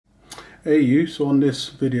Hey you, so on this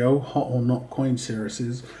video, Hot or Not Coin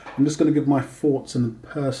Series, I'm just going to give my thoughts and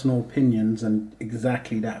personal opinions, and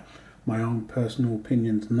exactly that, my own personal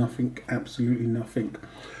opinions, nothing, absolutely nothing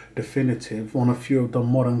definitive on a few of the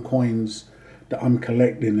modern coins that I'm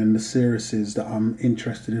collecting and the series that I'm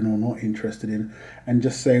interested in or not interested in, and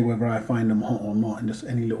just say whether I find them hot or not, and just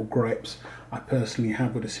any little gripes I personally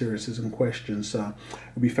have with the series in question. So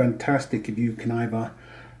it'd be fantastic if you can either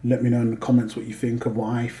let me know in the comments what you think of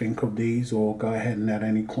what I think of these, or go ahead and add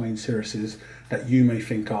any coin series that you may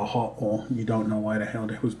think are hot or you don't know why the hell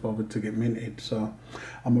they was bothered to get minted. So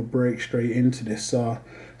I'm gonna break straight into this.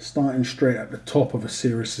 Starting straight at the top of a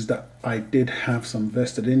series that I did have some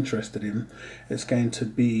vested interest in, it's going to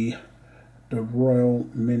be the Royal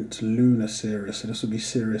Mint Lunar series. So this will be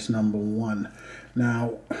series number 1.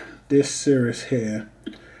 Now this series here,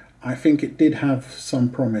 I think it did have some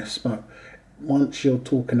promise, but once you're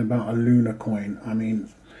talking about a lunar coin, I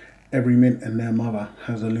mean, every mint and their mother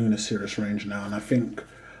has a lunar series range now, and I think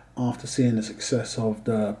after seeing the success of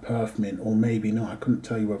the Perth Mint, or maybe not, I couldn't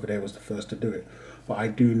tell you whether they was the first to do it, but I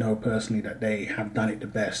do know personally that they have done it the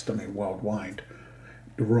best. I mean, worldwide,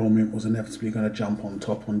 the Royal Mint was inevitably going to jump on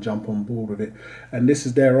top and jump on board with it, and this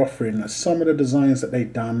is their offering. Some of the designs that they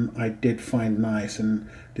done I did find nice, and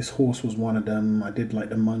this horse was one of them. I did like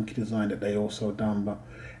the monkey design that they also done, but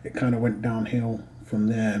it kind of went downhill from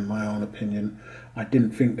there in my own opinion. I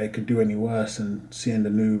didn't think they could do any worse, and seeing the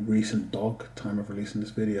new recent dog time of releasing this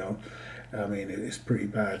video, I mean, it's pretty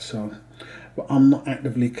bad. So, but I'm not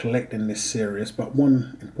actively collecting this series, but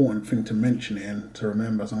one important thing to mention and to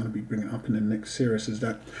remember, as I'm going to be bringing up in the next series, is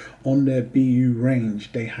that on their BU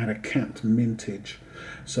range they had a capped mintage.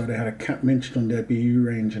 So they had a capped mintage on their BU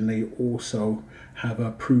range, and they also have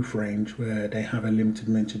a proof range where they have a limited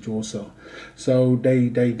mintage also. So they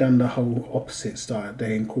done the whole opposite style.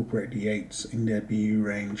 They incorporate the 8s in their BU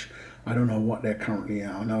range. I don't know what they're currently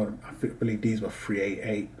at. I believe these were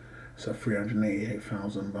 388, so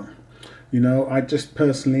 388,000. But you know, I just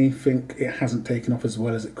personally think it hasn't taken off as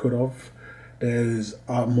well as it could have. There's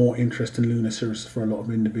more interest in lunar series for a lot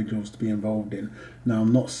of individuals to be involved in. Now,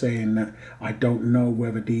 I'm not saying that I don't know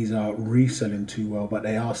whether these are reselling too well, but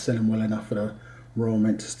they are selling well enough for the Royal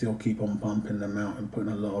Mint to still keep on pumping them out and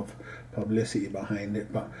putting a lot of publicity behind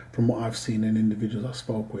it. But from what I've seen in individuals I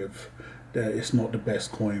spoke with, it's not the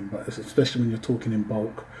best coin, but especially when you're talking in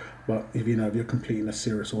bulk. But if you're completing a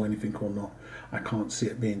series or anything or not, I can't see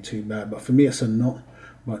it being too bad. But for me, it's a not.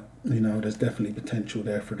 But there's definitely potential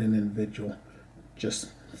there for an individual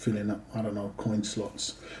just filling up, I don't know, coin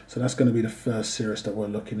slots. So that's going to be the first series that we're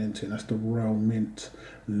looking into, and that's the Royal Mint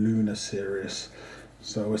Lunar series.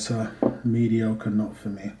 So it's a mediocre not for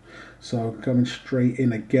me. So coming straight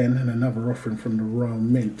in again, and another offering from the Royal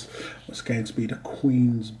Mint, what's going to be the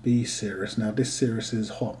Queen's Bee series. Now this series is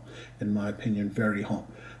hot, in my opinion, very hot.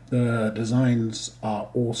 The designs are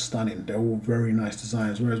all stunning. They're all very nice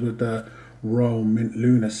designs, whereas with the Royal Mint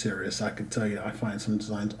Lunar series, I can tell you I find some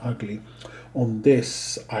designs ugly. On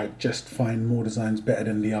this, I just find more designs better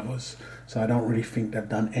than the others. So I don't really think they've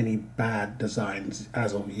done any bad designs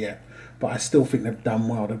as of yet, but I still think they've done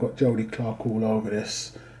well. They've got Jodie Clark all over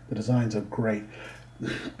this. The designs are great.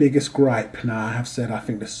 Biggest gripe, now I have said I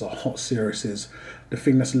think this is a hot series, is the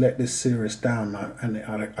thing that's let this series down, and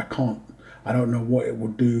I don't know what it will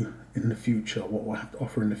do in the future, what we'll have to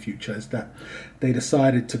offer in the future, is that they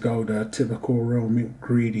decided to go the typical Royal Mint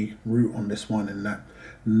greedy route on this one, in that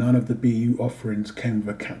none of the BU offerings came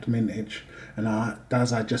with a capped mintage. And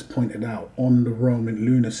as I just pointed out, on the Royal Mint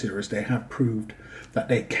Lunar series, they have proved that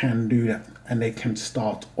they can do that, and they can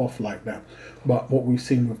start off like that. But what we've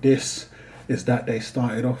seen with this is that they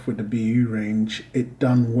started off with the BU range, it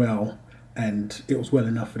done well, and it was well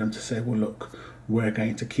enough for them to say, well look, we're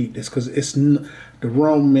going to keep this, because the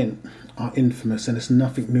Royal Mint are infamous, and it's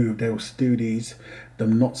nothing new. They will do these,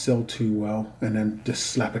 them not sell too well, and then just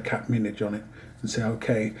slap a cap mintage on it and say,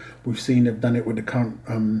 okay, we've seen they've done it with the current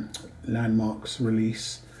landmarks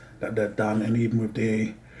release that they've done, and even with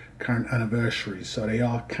the current anniversaries. So they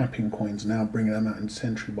are capping coins now, bringing them out in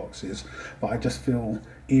century boxes. But I just feel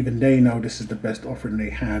even they know this is the best offering they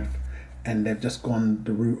have, and they've just gone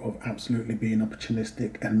the route of absolutely being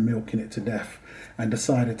opportunistic and milking it to death, and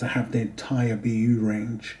decided to have the entire BU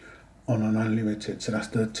range on an unlimited. So that's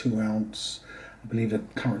the 2 ounce. I believe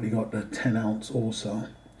they've currently got the 10 ounce also.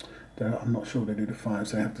 I'm not sure they do the 5,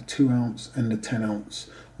 so they have the 2 ounce and the 10 ounce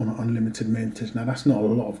on an unlimited mintage. Now that's not a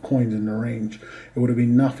lot of coins in the range. It would have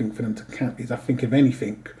been nothing for them to cap these. I think if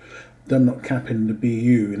anything, them not capping the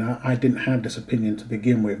BU, and I didn't have this opinion to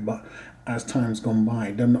begin with, but as time's gone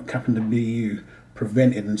by, them not capping the BU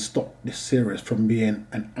prevented and stopped this series from being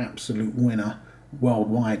an absolute winner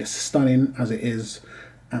worldwide. It's stunning as it is,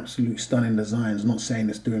 absolute stunning designs. Not saying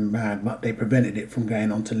it's doing bad, but they prevented it from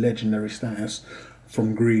going on to legendary status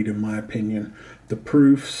from greed, in my opinion. The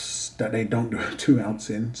proofs that they don't do a 2 ounce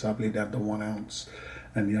in, so I believe they have the 1 ounce,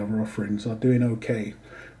 and the other offerings are doing okay.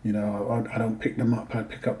 You know, I don't pick them up. I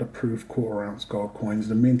pick up the proof 1/4 ounce gold coins.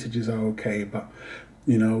 The mintages are okay, but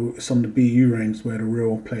you know, some of the BU range where the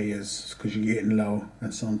real play is, because you're getting low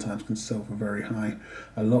and sometimes can sell for very high.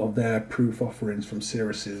 A lot of their proof offerings from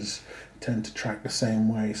Sirius's tend to track the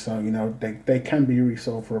same way, so you know they can be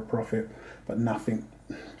resold for a profit, but nothing,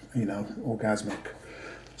 you know, orgasmic.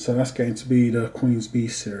 So that's going to be the Queen's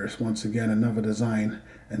Beast Sirius. Once again, another design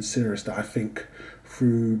and Sirius that I think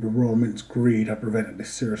through the Royal Mint's greed have prevented this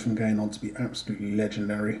Sirius from going on to be absolutely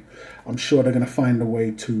legendary. I'm sure they're going to find a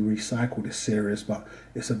way to recycle this Sirius, but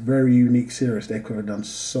it's a very unique Sirius they could have done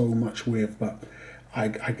so much with, but I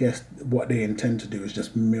guess what they intend to do is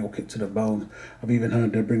just milk it to the bone. I've even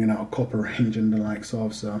heard they're bringing out a copper range and the likes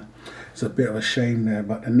of, so it's a bit of a shame there.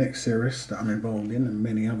 But the next Sirius that I'm involved in, and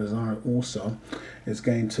many others are also, is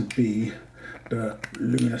going to be the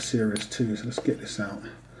Lunar Sirius 2. So let's get this out.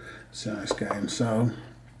 See how it's going. So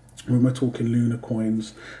when we're talking lunar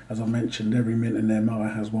coins, as I mentioned, every mint in their mower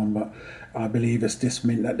has one, but I believe it's this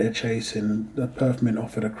mint that they're chasing. The Perth Mint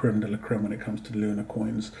offer the creme de la creme when it comes to lunar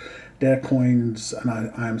coins. Their coins, and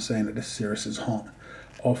I am saying that this Sirius is hot,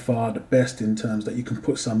 offer the best in terms that you can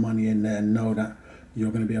put some money in there and know that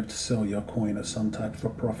you're going to be able to sell your coin at some type of a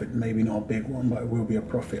profit. Maybe not a big one, but it will be a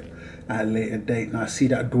profit at a later date. And I see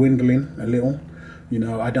that dwindling a little. You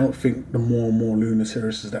know, I don't think the more and more lunar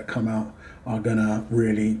Siriuses that come out are gonna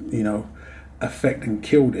really, you know, affect and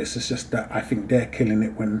kill this. It's just that I think they're killing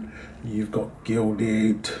it when you've got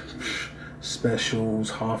gilded specials,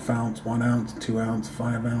 1/2 ounce, 1 ounce, 2 ounce,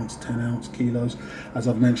 5 ounce, 10 ounce kilos, as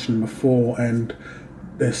I've mentioned before, and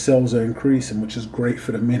their sales are increasing, which is great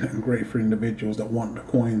for the mint and great for individuals that want the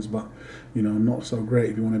coins, but you know, not so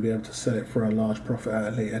great if you want to be able to sell it for a large profit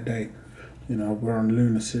at a later date. You know, we're on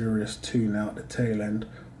Lunar Sirius 2 now at the tail end.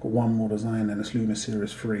 Got one more design and it's Lunar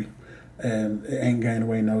Sirius 3. And it ain't going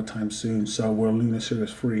away no time soon. So will Lunar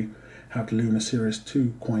Sirius 3 have the Lunar Sirius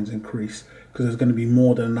 2 coins increase? Because there's going to be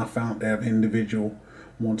more than enough out there of individual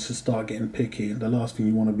wants to start getting picky. And the last thing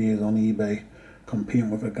you want to be is on eBay competing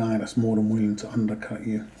with a guy that's more than willing to undercut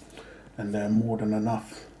you. And they're more than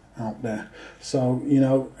enough out there. So, you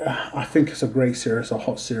know, I think it's a great Sirius, a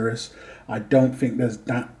hot Sirius. I don't think there's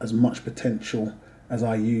that as much potential as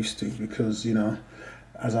I used to, because, you know,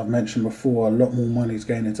 as I've mentioned before, a lot more money is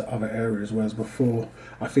going into other areas, whereas before,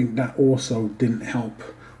 I think that also didn't help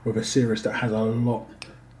with a Sirius that has a lot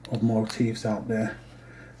of motifs out there.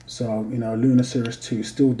 So, you know, Lunar Sirius 2,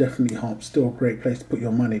 still definitely hot, still a great place to put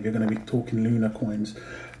your money if you're going to be talking lunar coins.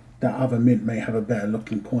 That other mint may have a better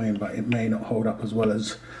looking coin, but it may not hold up as well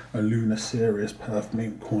as a Lunar Sirius Perth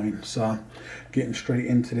Mint coin. So getting straight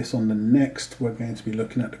into this, on the next we're going to be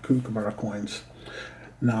looking at the Kookaburra coins.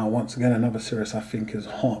 Now once again, another Sirius I think is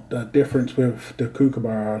hot. The difference with the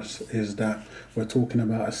Kookaburras is that we're talking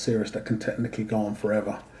about a Sirius that can technically go on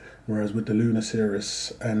forever, whereas with the Lunar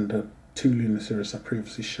Sirius and the 2 Lunar Sirius I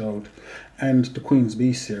previously showed and the Queen's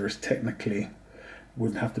Beast Sirius, technically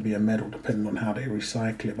would have to be a medal depending on how they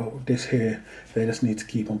recycle it. But with this here, they just need to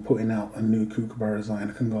keep on putting out a new Kookaburra design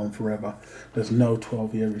that can go on forever. There's no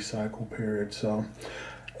 12-year recycle period. So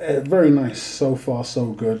very nice. So far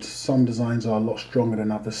so good. Some designs are a lot stronger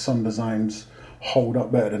than others. Some designs hold up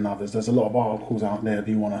better than others. There's a lot of articles out there if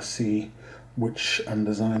you want to see which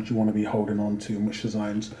designs you want to be holding on to and which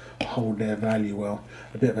designs hold their value well.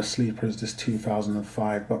 A bit of a sleeper is this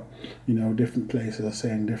 2005, but you know, different places are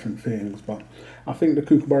saying different things. But I think the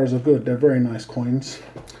Kookaburras are good. They're very nice coins.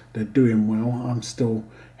 They're doing well. I'm still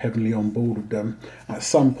heavily on board with them. At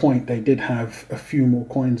some point they did have a few more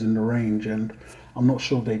coins in the range, and I'm not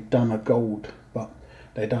sure they've done a gold, but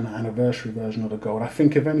they've done an anniversary version of the gold. I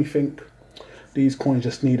think if anything, these coins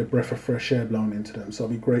just need a breath of fresh air blown into them. So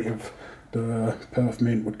it'd be great if the Perth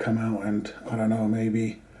Mint would come out and, I don't know,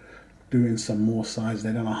 maybe doing some more size.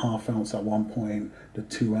 They done a 1/2 ounce at one point, the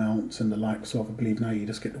 2 ounce and the likes of. I believe now you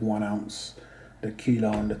just get the 1 ounce, the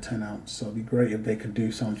kilo and the 10 ounce. So it'd be great if they could do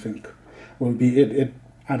something. Well, it'd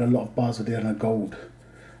add a lot of buzz if they had a gold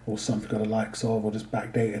or something of the likes of, or just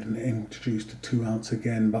backdated and introduced the 2 ounce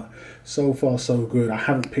again. But so far so good. I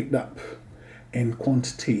haven't picked up in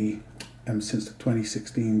quantity since the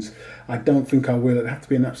 2016s. I don't think I will. It'd have to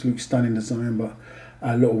be an absolute stunning design, but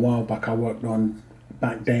a little while back I worked on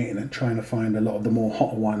backdating and trying to find a lot of the more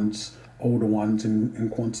hotter ones, older ones in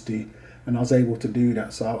quantity, and I was able to do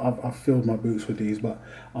that. So I've filled my boots with these, but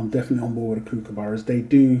I'm definitely on board with the kookaburras. They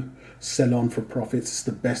do sell on for profits. It's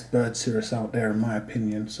the best bird cirrus out there in my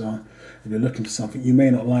opinion. So if you're looking for something, you may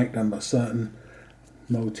not like them, but certain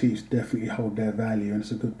motifs definitely hold their value, and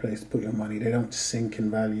it's a good place to put your money. They don't sink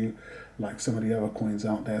in value like some of the other coins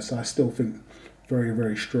out there. So I still think very,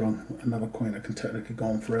 very strong. Another coin that can technically go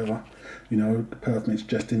on forever. You know, the Perth Mint's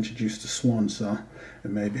just introduced the swan, so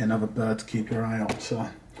it may be another bird to keep your eye on. So,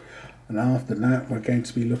 and after that, we're going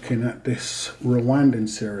to be looking at this Rwandan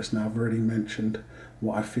cirrus. Now, I've already mentioned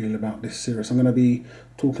what I feel about this cirrus. I'm going to be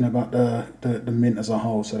talking about the mint as a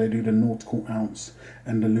whole. So they do the nautical ounce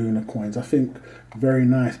and the lunar coins. I think very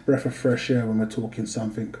nice, breath of fresh air when we're talking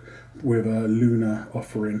something with a lunar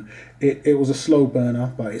offering. It was a slow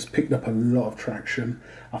burner, but it's picked up a lot of traction.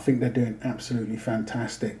 I think they're doing absolutely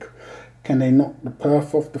fantastic. Can they knock the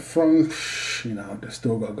Perth off the throne? You know, they've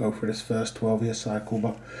still got to go for this first 12-year cycle,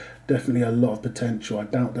 but definitely a lot of potential. I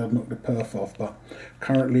doubt they'll knock the Perth off, but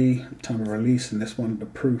currently, time of releasing this one, the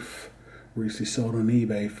proof recently sold on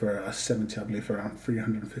eBay for 70, I believe, for around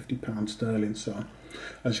 £350 sterling. So,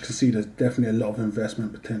 as you can see, there's definitely a lot of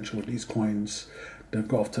investment potential with these coins. They've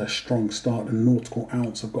got off to a strong start. The nautical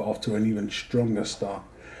ounce have got off to an even stronger start.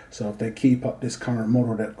 So if they keep up this current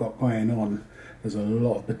model they've got going on, there's a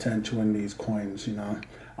lot of potential in these coins. You know,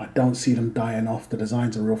 I don't see them dying off. The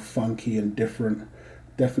designs are real funky and different.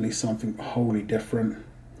 Definitely something wholly different.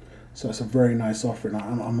 So it's a very nice offering.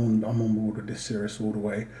 I'm on board with this series all the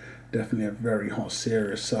way. Definitely a very hot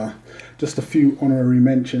series. Just a few honorary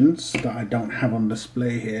mentions that I don't have on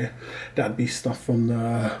display here. That'd be stuff from the,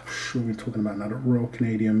 what are we talking about now? The Royal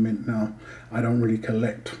Canadian Mint. Now, I don't really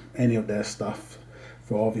collect any of their stuff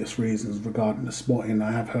for obvious reasons regarding the spotting.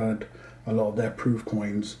 I have heard a lot of their proof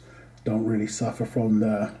coins don't really suffer from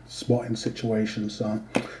the spotting situation. So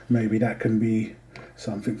maybe that can be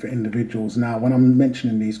something for individuals. Now, when I'm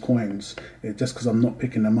mentioning these coins, just because I'm not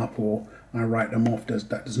picking them up or I write them off,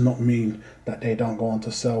 that does not mean that they don't go on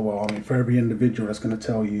to sell well. I mean, for every individual that's going to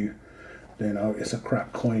tell you, you know, it's a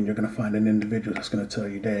crap coin, you're going to find an individual that's going to tell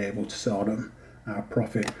you they're able to sell them at a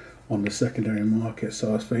profit on the secondary market.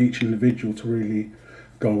 So it's for each individual to really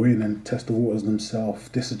go in and test the waters themselves.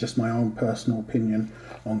 This is just my own personal opinion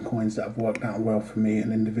on coins that have worked out well for me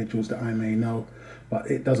and individuals that I may know. But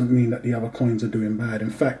it doesn't mean that the other coins are doing bad.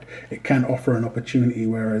 In fact, it can offer an opportunity,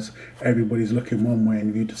 whereas everybody's looking one way,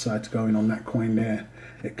 and if you decide to go in on that coin there,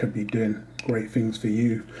 it could be doing great things for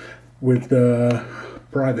you. With the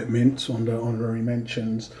private mints on the honorary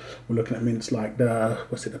mentions, we're looking at mints like the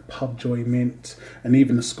Pubjoy mint and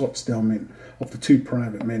even the Scottsdale mint. Of the two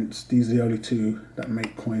private mints, these are the only two that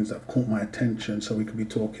make coins that have caught my attention. So we could be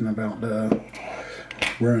talking about the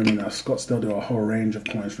Scottsdale do a whole range of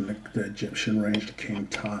coins, from the Egyptian range, the King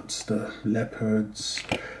Tuts, the Leopards,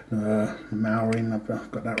 the Maureen, I've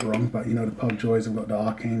got that wrong, but you know, the Pubjoys have got the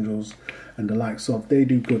Archangels and the likes of. They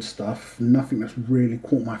do good stuff. Nothing that's really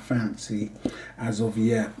caught my fancy as of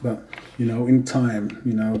yet, but you know, in time,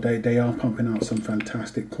 you know, they are pumping out some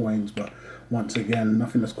fantastic coins, but once again,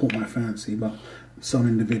 nothing that's caught my fancy, but some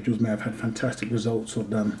individuals may have had fantastic results of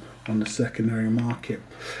them on the secondary market.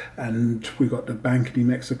 And we got the Bank de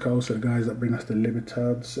Mexico, so the guys that bring us the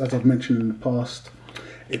Libertads. As I've mentioned in the past,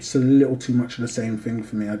 it's a little too much of the same thing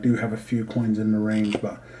for me. I do have a few coins in the range,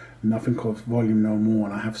 but nothing of volume no more,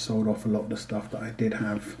 and I have sold off a lot of the stuff that I did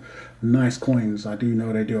have. Nice coins. I do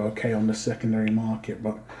know they do okay on the secondary market,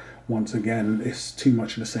 but once again, it's too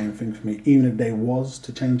much of the same thing for me. Even if they was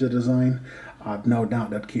to change the design, I've no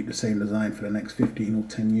doubt they'd keep the same design for the next 15 or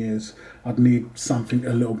 10 years. I'd need something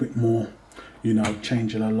a little bit more, you know,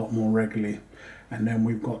 changing a lot more regularly. And then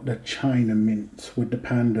we've got the China Mint with the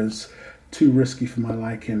pandas. Too risky for my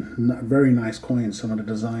liking. Very nice coins, some of the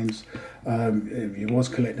designs. If you was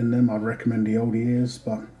collecting them, I'd recommend the old years,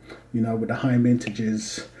 but you know, with the high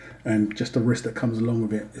mintages and just the risk that comes along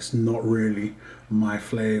with it, it's not really my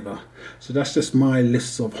flavour. So that's just my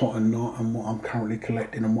lists of hot and not, and what I'm currently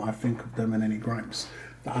collecting and what I think of them, and any gripes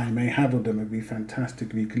that I may have of them. It'd be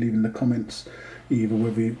fantastic if you could leave in the comments either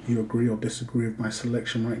whether you agree or disagree with my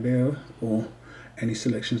selection right there, or any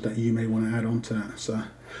selections that you may want to add on to that. So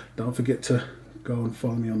don't forget to go and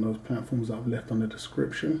follow me on those platforms that I've left on the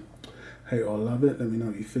description. Hate or love it, let me know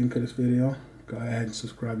what you think of this video. Go ahead and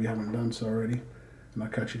subscribe if you haven't done so already, and I'll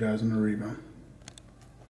catch you guys on the rebound.